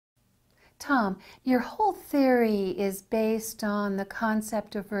Tom, your whole theory is based on the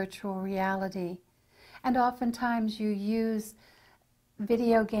concept of virtual reality. And oftentimes you use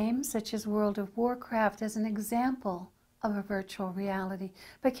video games such as World of Warcraft as an example of a virtual reality.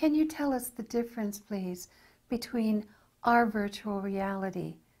 But can you tell us the difference, please, between our virtual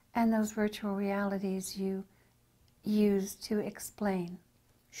reality and those virtual realities you use to explain?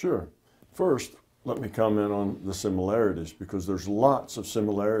 Sure. First, let me comment on the similarities, because there's lots of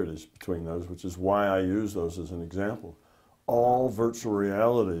similarities between those, which is why I use those as an example. All virtual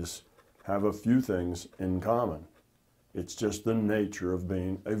realities have a few things in common. It's just the nature of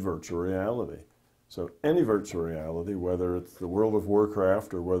being a virtual reality. So any virtual reality, whether it's the World of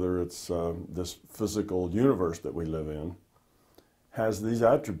Warcraft or whether it's this physical universe that we live in, has these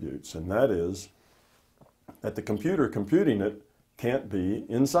attributes, and that is that the computer computing it can't be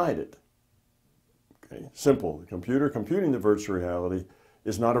inside it. Okay? Simple. The computer computing the virtual reality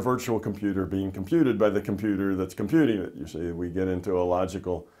is not a virtual computer being computed by the computer that's computing it. You see, we get into a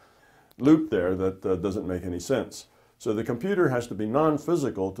logical loop there that doesn't make any sense. So the computer has to be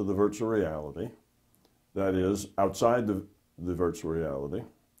non-physical to the virtual reality, that is, outside the virtual reality.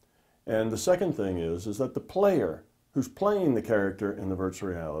 And the second thing is that the player who's playing the character in the virtual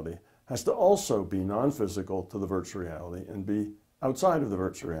reality has to also be non-physical to the virtual reality and be outside of the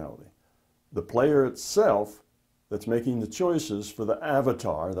virtual reality. The player itself that's making the choices for the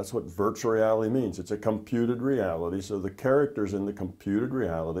avatar, that's what virtual reality means. It's a computed reality, so the characters in the computed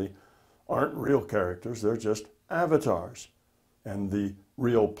reality aren't real characters, they're just avatars. And the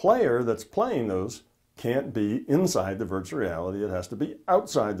real player that's playing those can't be inside the virtual reality, it has to be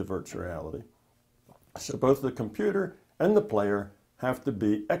outside the virtual reality. So both the computer and the player have to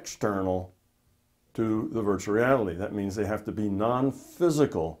be external to the virtual reality. That means they have to be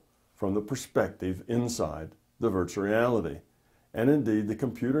non-physical from the perspective inside the virtual reality. And indeed, the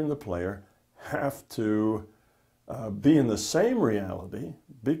computer and the player have to be in the same reality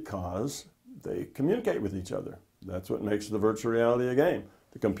because they communicate with each other. That's what makes the virtual reality a game.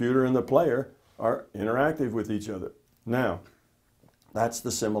 The computer and the player are interactive with each other. Now, that's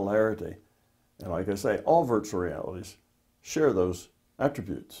the similarity. And like I say, all virtual realities share those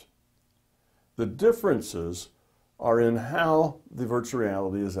attributes. The differences are in how the virtual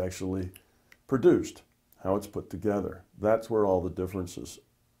reality is actually produced, how it's put together. That's where all the differences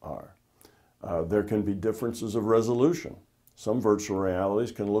are. There can be differences of resolution. Some virtual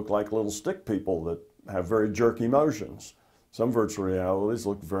realities can look like little stick people that have very jerky motions. Some virtual realities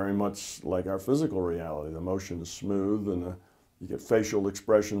look very much like our physical reality. The motion is smooth and you get facial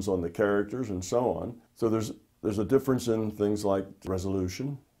expressions on the characters and so on. So there's a difference in things like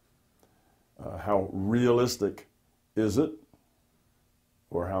resolution, how realistic is it,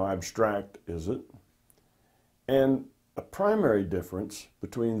 or how abstract is it? And a primary difference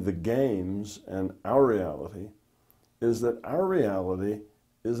between the games and our reality is that our reality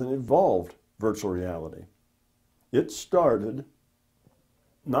is an evolved virtual reality. It started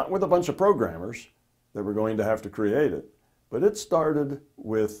not with a bunch of programmers that were going to have to create it, but it started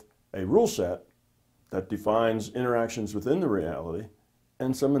with a rule set that defines interactions within the reality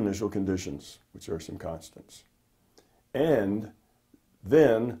and some initial conditions, which are some constants. And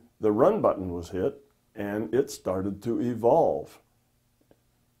then the run button was hit and it started to evolve.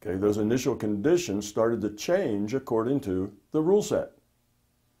 Okay, those initial conditions started to change according to the rule set.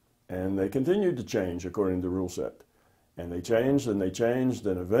 And they continued to change according to the rule set. And they changed and they changed,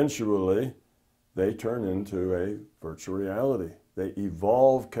 and eventually they turn into a virtual reality. They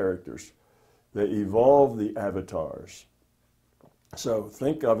evolve characters. They evolve the avatars. So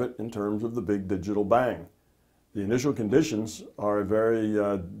think of it in terms of the big digital bang. The initial conditions are a very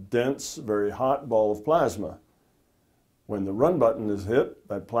dense, very hot ball of plasma. When the run button is hit,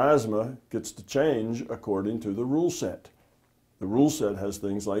 that plasma gets to change according to the rule set. The rule set has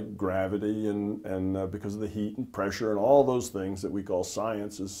things like gravity and because of the heat and pressure and all those things that we call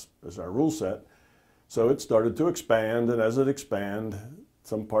science as our rule set. So it started to expand, and as it expanded,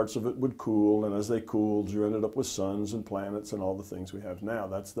 some parts of it would cool, and as they cooled, you ended up with suns and planets and all the things we have now.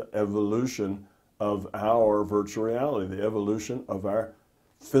 That's the evolution of our virtual reality, the evolution of our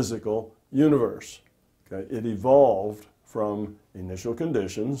physical universe. Okay? It evolved from initial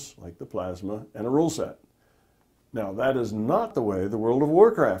conditions, like the plasma, and a rule set. Now, that is not the way the World of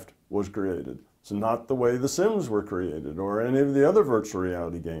Warcraft was created. It's not the way the Sims were created, or any of the other virtual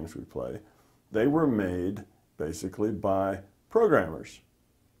reality games we play. They were made, basically, by programmers.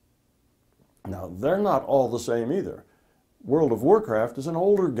 Now, they're not all the same either. World of Warcraft is an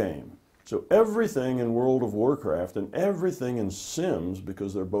older game. So everything in World of Warcraft and everything in Sims,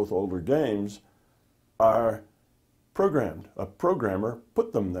 because they're both older games, are programmed. A programmer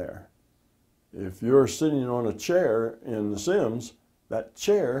put them there. If you're sitting on a chair in The Sims, that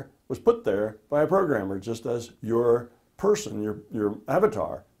chair was put there by a programmer, just as your person, your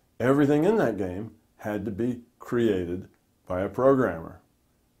avatar. Everything in that game had to be created by a programmer.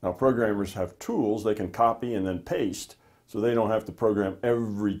 Now, programmers have tools they can copy and then paste, so they don't have to program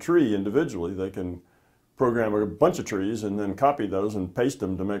every tree individually. They can program a bunch of trees and then copy those and paste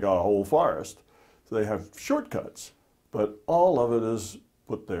them to make a whole forest. So they have shortcuts, but all of it is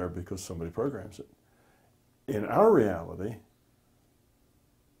put there because somebody programs it. In our reality,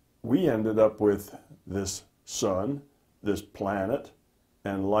 we ended up with this sun, this planet,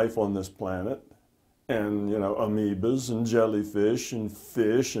 and life on this planet, and amoebas and jellyfish and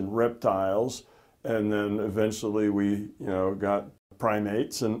fish and reptiles, and then eventually we got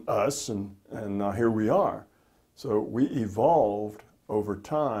primates and us, and now here we are. So we evolved over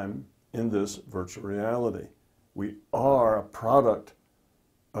time in this virtual reality. We are a product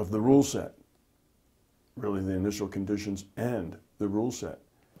of the rule set, really the initial conditions and the rule set.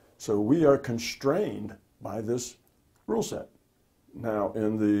 So we are constrained by this rule set. Now,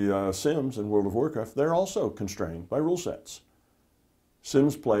 in the Sims and World of Warcraft, they're also constrained by rule sets.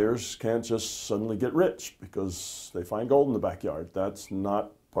 Sims players can't just suddenly get rich because they find gold in the backyard. That's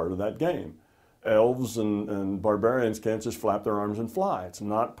not part of that game. Elves and barbarians can't just flap their arms and fly. It's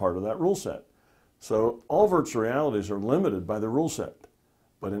not part of that rule set. So all virtual realities are limited by the rule set.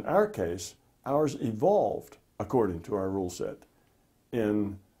 But in our case, ours evolved according to our rule set.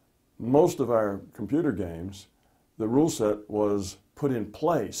 In most of our computer games, the rule set was put in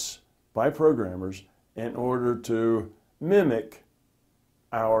place by programmers in order to mimic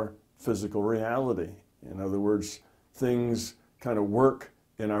our physical reality. In other words, things kind of work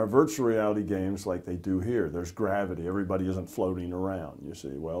in our virtual reality games like they do here. There's gravity. Everybody isn't floating around, you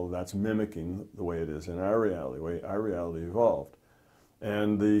see. Well, that's mimicking the way it is in our reality, the way our reality evolved.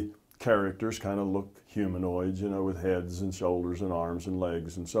 And the characters kind of look humanoids, with heads and shoulders and arms and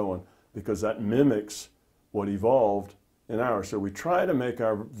legs and so on, because that mimics what evolved in ours. So we try to make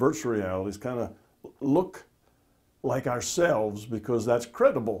our virtual realities kind of look like ourselves because that's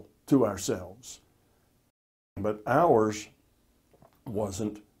credible to ourselves. But ours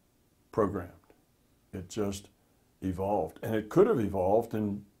wasn't programmed. It just evolved. And it could have evolved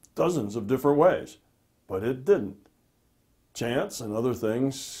in dozens of different ways, but it didn't. Chance and other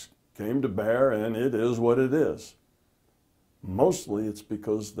things came to bear, and it is what it is. Mostly it's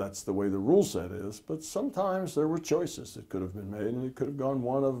because that's the way the rule set is, but sometimes there were choices that could have been made, and it could have gone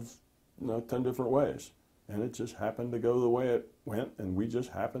one of 10 different ways. And it just happened to go the way it went, and we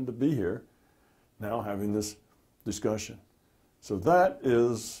just happened to be here now having this discussion. So that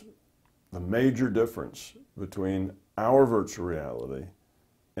is the major difference between our virtual reality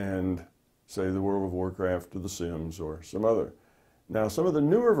and, say, the World of Warcraft or the Sims or some other. Now, some of the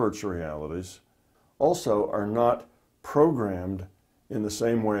newer virtual realities also are not programmed in the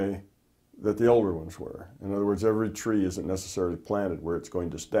same way that the older ones were. In other words, every tree isn't necessarily planted where it's going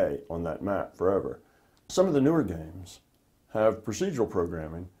to stay on that map forever. Some of the newer games have procedural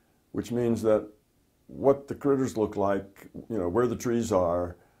programming, which means that what the critters look like, where the trees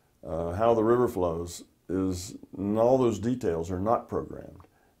are, how the river flows, and all those details are not programmed.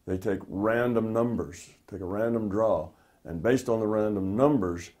 They take random numbers, take a random draw, and based on the random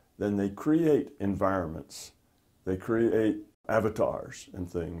numbers, then they create environments. They create avatars and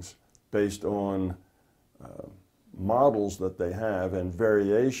things based on models that they have and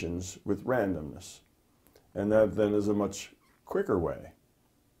variations with randomness. And that then is a much quicker way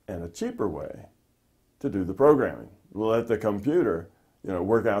and a cheaper way to do the programming. Let the computer,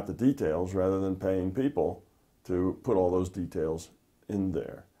 work out the details rather than paying people to put all those details in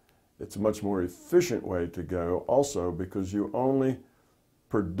there. It's a much more efficient way to go also because you only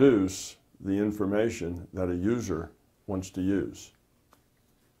produce the information that a user wants to use.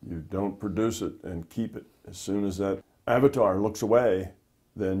 You don't produce it and keep it. As soon as that avatar looks away,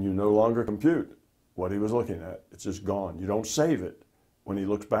 then you no longer compute what he was looking at. It's just gone. You don't save it. When he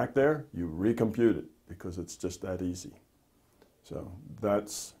looks back there, you recompute it because it's just that easy. So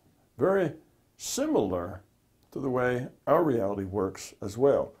that's very similar to the way our reality works as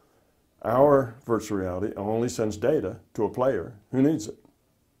well. Our virtual reality only sends data to a player who needs it.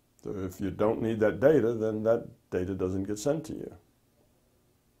 So if you don't need that data, then that data doesn't get sent to you.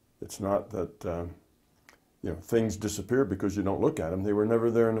 It's not that things disappear because you don't look at them. They were never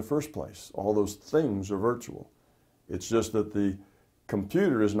there in the first place. All those things are virtual. It's just that the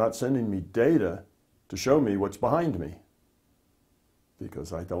computer is not sending me data to show me what's behind me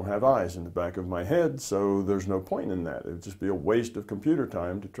because I don't have eyes in the back of my head, so there's no point in that. It would just be a waste of computer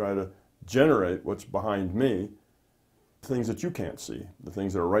time to try to generate what's behind me things that you can't see, the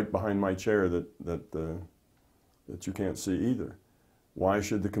things that are right behind my chair that you can't see either. Why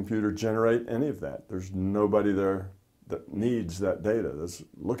should the computer generate any of that? There's nobody there that needs that data, that's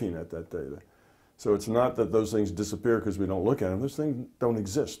looking at that data. So it's not that those things disappear because we don't look at them. Those things don't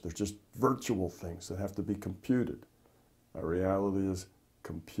exist. They're just virtual things that have to be computed. Our reality is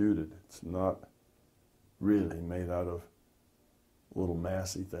computed. It's not really made out of little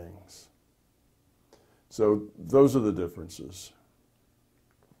massy things. So those are the differences.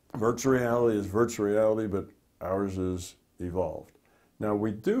 Virtual reality is virtual reality, but ours is evolved. Now,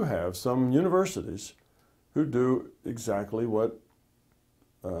 we do have some universities who do exactly what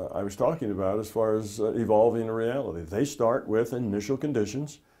I was talking about as far as evolving a reality. They start with initial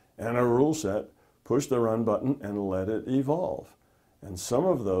conditions and a rule set, push the run button, and let it evolve. And some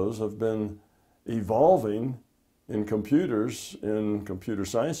of those have been evolving in computers, in computer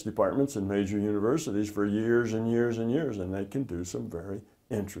science departments in major universities for years and years and years, and they can do some very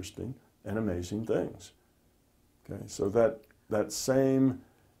interesting and amazing things. Okay, so that same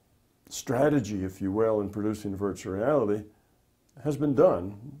strategy, if you will, in producing virtual reality has been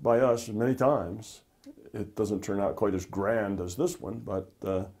done by us many times. It doesn't turn out quite as grand as this one, but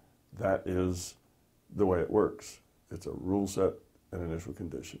that is the way it works. It's a rule set and initial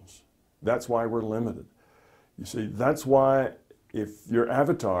conditions. That's why we're limited. You see, that's why if your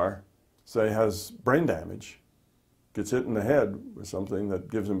avatar, say, has brain damage, gets hit in the head with something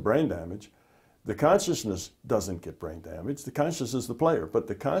that gives him brain damage, the consciousness doesn't get brain damage. The consciousness is the player, but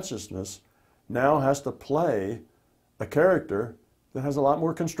the consciousness now has to play a character that has a lot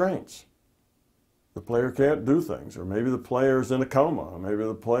more constraints. The player can't do things, or maybe the player's in a coma, or maybe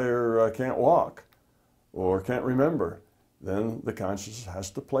the player can't walk or can't remember. Then the consciousness has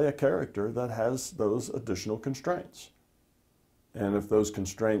to play a character that has those additional constraints. And if those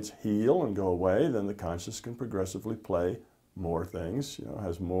constraints heal and go away, then the conscious can progressively play more things,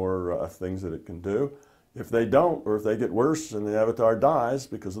 has more things that it can do. If they don't, or if they get worse and the avatar dies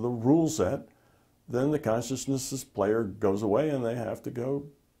because of the rule set, then the consciousness's player goes away and they have to go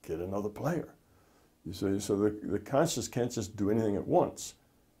get another player. You see, so the conscious can't just do anything at once.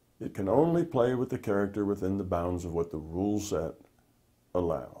 It can only play with the character within the bounds of what the rule set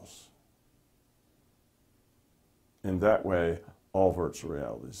allows. In that way, all virtual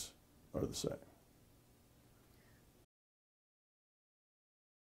realities are the same.